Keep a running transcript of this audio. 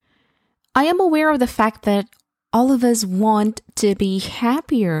I am aware of the fact that all of us want to be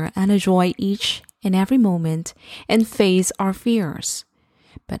happier and enjoy each and every moment and face our fears,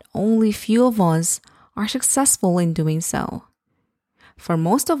 but only few of us are successful in doing so. For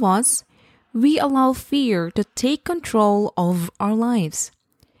most of us, we allow fear to take control of our lives.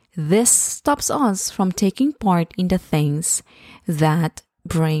 This stops us from taking part in the things that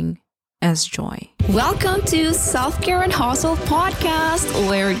bring us joy. Welcome to Self-Care and Hustle Podcast,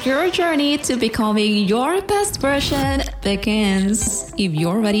 where your journey to becoming your best version begins. If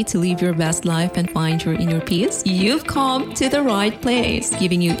you're ready to live your best life and find your inner peace, you've come to the right place,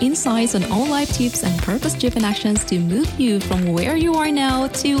 giving you insights on all life tips and purpose-driven actions to move you from where you are now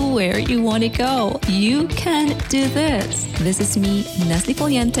to where you want to go. You can do this. This is me, Nestle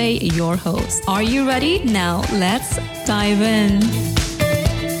Poliente, your host. Are you ready? Now, let's dive in.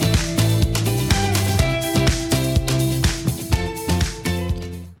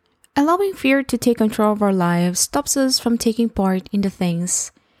 Allowing fear to take control of our lives stops us from taking part in the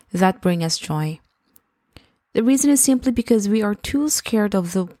things that bring us joy. The reason is simply because we are too scared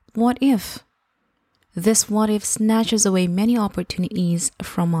of the what if. This what if snatches away many opportunities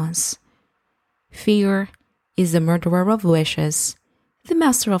from us. Fear is the murderer of wishes, the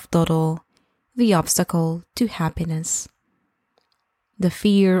master of total, the obstacle to happiness. The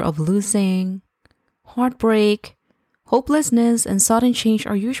fear of losing, heartbreak, hopelessness, and sudden change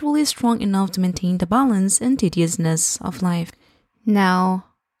are usually strong enough to maintain the balance and tediousness of life. Now,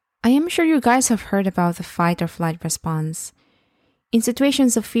 I am sure you guys have heard about the fight or flight response. In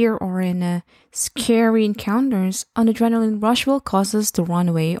situations of fear or in scary encounters, an adrenaline rush will cause us to run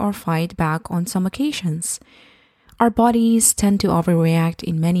away or fight back on some occasions. Our bodies tend to overreact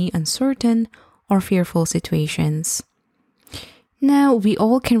in many uncertain or fearful situations. Now, we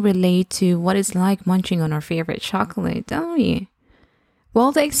all can relate to what it's like munching on our favorite chocolate, don't we?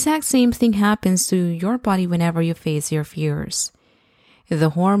 Well, the exact same thing happens to your body whenever you face your fears.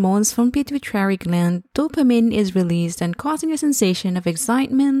 The hormones from pituitary gland dopamine is released and causing a sensation of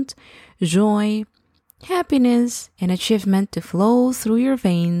excitement, joy, happiness, and achievement to flow through your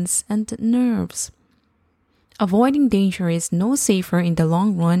veins and nerves. Avoiding danger is no safer in the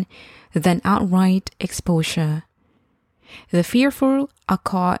long run than outright exposure. The fearful are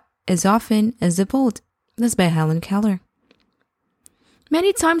caught as often as the bold. That's by Helen Keller.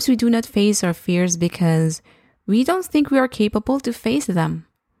 Many times we do not face our fears because we don't think we are capable to face them.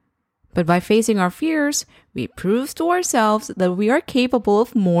 But by facing our fears, we prove to ourselves that we are capable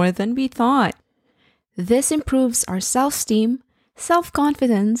of more than we thought. This improves our self-esteem,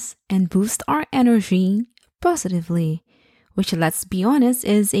 self-confidence, and boosts our energy positively, which, let's be honest,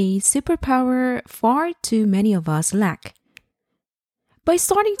 is a superpower far too many of us lack. By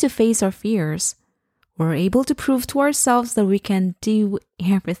starting to face our fears, we're able to prove to ourselves that we can do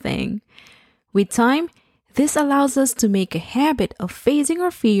everything. With time, this allows us to make a habit of facing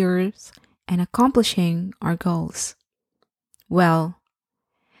our fears and accomplishing our goals. Well,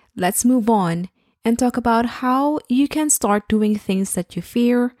 let's move on and talk about how you can start doing things that you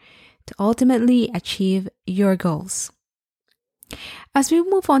fear to ultimately achieve your goals. As we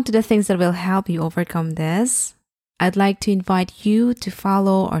move on to the things that will help you overcome this, I'd like to invite you to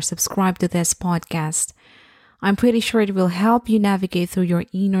follow or subscribe to this podcast. I'm pretty sure it will help you navigate through your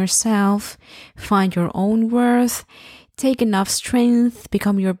inner self, find your own worth, take enough strength,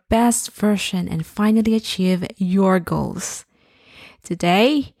 become your best version, and finally achieve your goals.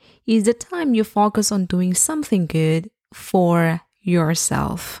 Today is the time you focus on doing something good for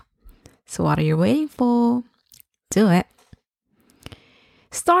yourself. So what are you waiting for? Do it.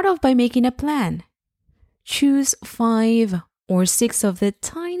 Start off by making a plan. Choose 5 or 6 of the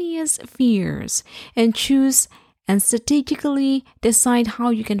tiniest fears and choose and strategically decide how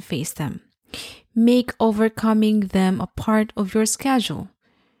you can face them. Make overcoming them a part of your schedule.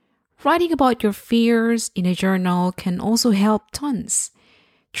 Writing about your fears in a journal can also help tons.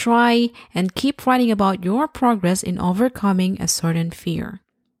 Try and keep writing about your progress in overcoming a certain fear.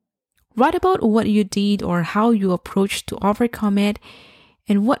 Write about what you did or how you approached to overcome it,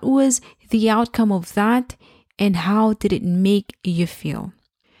 and what was the outcome of that, and how did it make you feel.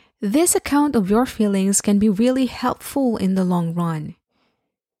 This account of your feelings can be really helpful in the long run.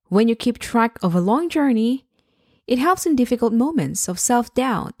 When you keep track of a long journey, it helps in difficult moments of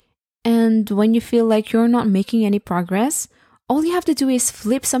self-doubt. And when you feel like you're not making any progress, all you have to do is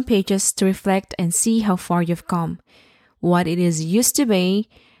flip some pages to reflect and see how far you've come, what it is used to be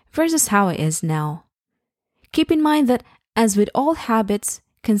versus how it is now. Keep in mind that, as with all habits,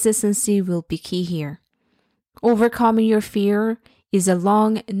 consistency will be key here. Overcoming your fear is a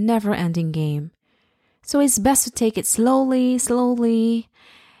long, never-ending game. So it's best to take it slowly,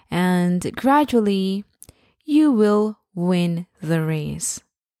 and gradually you will win the race.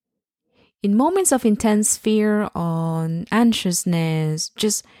 In moments of intense fear or anxiousness,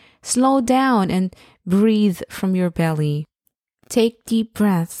 just slow down and breathe from your belly. Take deep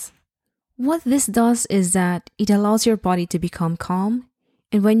breaths. What this does is that it allows your body to become calm,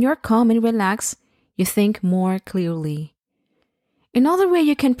 and when you're calm and relaxed, you think more clearly. Another way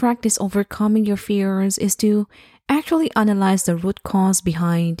you can practice overcoming your fears is to actually analyze the root cause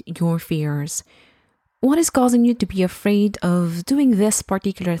behind your fears. What is causing you to be afraid of doing this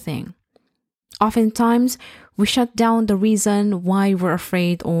particular thing? Oftentimes, we shut down the reason why we're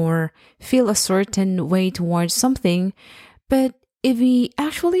afraid or feel a certain way towards something, but if we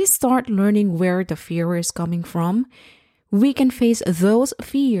actually start learning where the fear is coming from, we can face those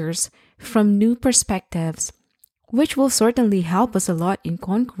fears from new perspectives, which will certainly help us a lot in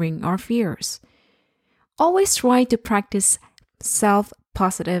conquering our fears. Always try to practice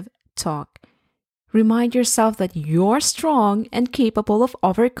self-positive talk. Remind yourself that you're strong and capable of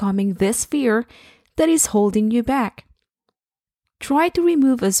overcoming this fear that is holding you back. Try to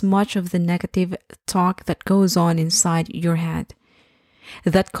remove as much of the negative talk that goes on inside your head.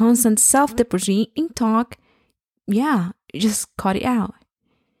 That constant self-depreciating talk, just cut it out.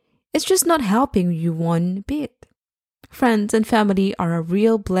 It's just not helping you one bit. Friends and family are a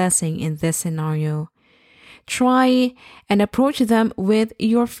real blessing in this scenario. Try and approach them with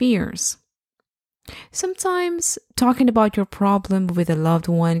your fears. Sometimes talking about your problem with a loved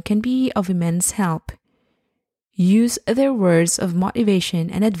one can be of immense help. Use their words of motivation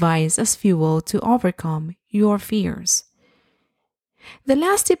and advice as fuel to overcome your fears. The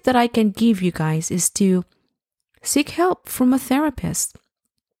last tip that I can give you guys is to seek help from a therapist.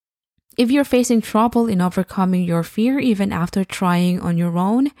 If you're facing trouble in overcoming your fear even after trying on your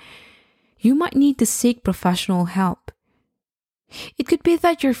own, you might need to seek professional help. It could be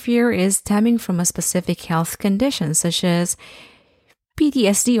that your fear is stemming from a specific health condition such as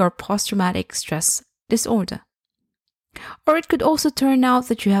PTSD or post-traumatic stress disorder. Or it could also turn out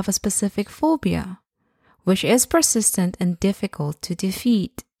that you have a specific phobia, which is persistent and difficult to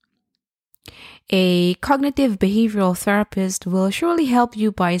defeat. A cognitive behavioral therapist will surely help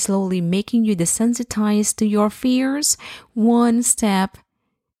you by slowly making you desensitized to your fears one step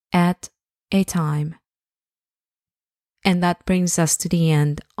at a time. And that brings us to the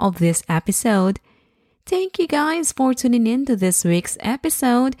end of this episode. Thank you guys for tuning in to this week's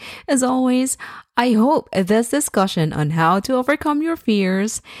episode. As always, I hope this discussion on how to overcome your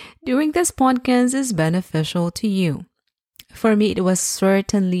fears during this podcast is beneficial to you. For me, it was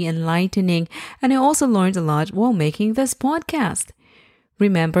certainly enlightening, and I also learned a lot while making this podcast.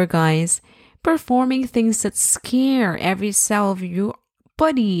 Remember, guys, performing things that scare every cell of your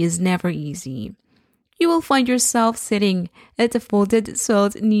body is never easy. You will find yourself sitting at the folded,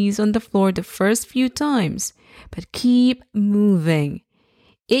 swelled knees on the floor the first few times, but keep moving.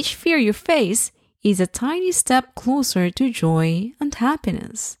 Each fear you face is a tiny step closer to joy and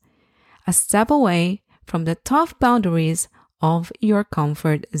happiness, a step away from the tough boundaries of your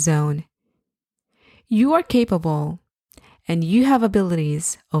comfort zone. You are capable, and you have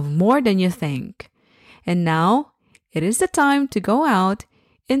abilities of more than you think. And now, it is the time to go out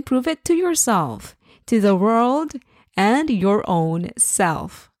and prove it to yourself, to the world, and your own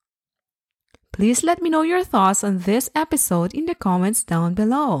self. Please let me know your thoughts on this episode in the comments down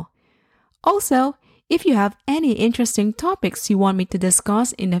below. Also, if you have any interesting topics you want me to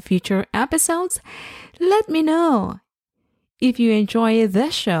discuss in the future episodes, let me know. If you enjoy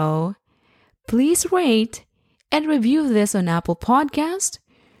this show, please rate and review this on Apple Podcast,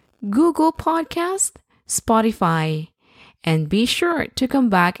 Google Podcast, Spotify, and be sure to come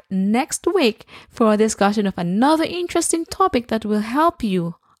back next week for a discussion of another interesting topic that will help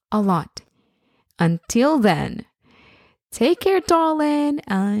you a lot. Until then, take care, darling,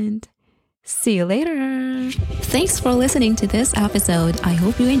 and see you later. Thanks for listening to this episode. I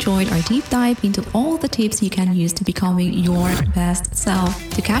hope you enjoyed our deep dive into all the tips you can use to becoming your best self.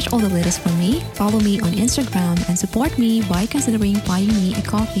 To catch all the latest from me, follow me on Instagram and support me by considering buying me a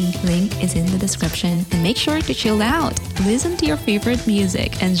coffee. Link is in the description. And make sure to chill out, listen to your favorite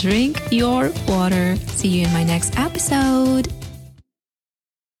music, and drink your water. See you in my next episode.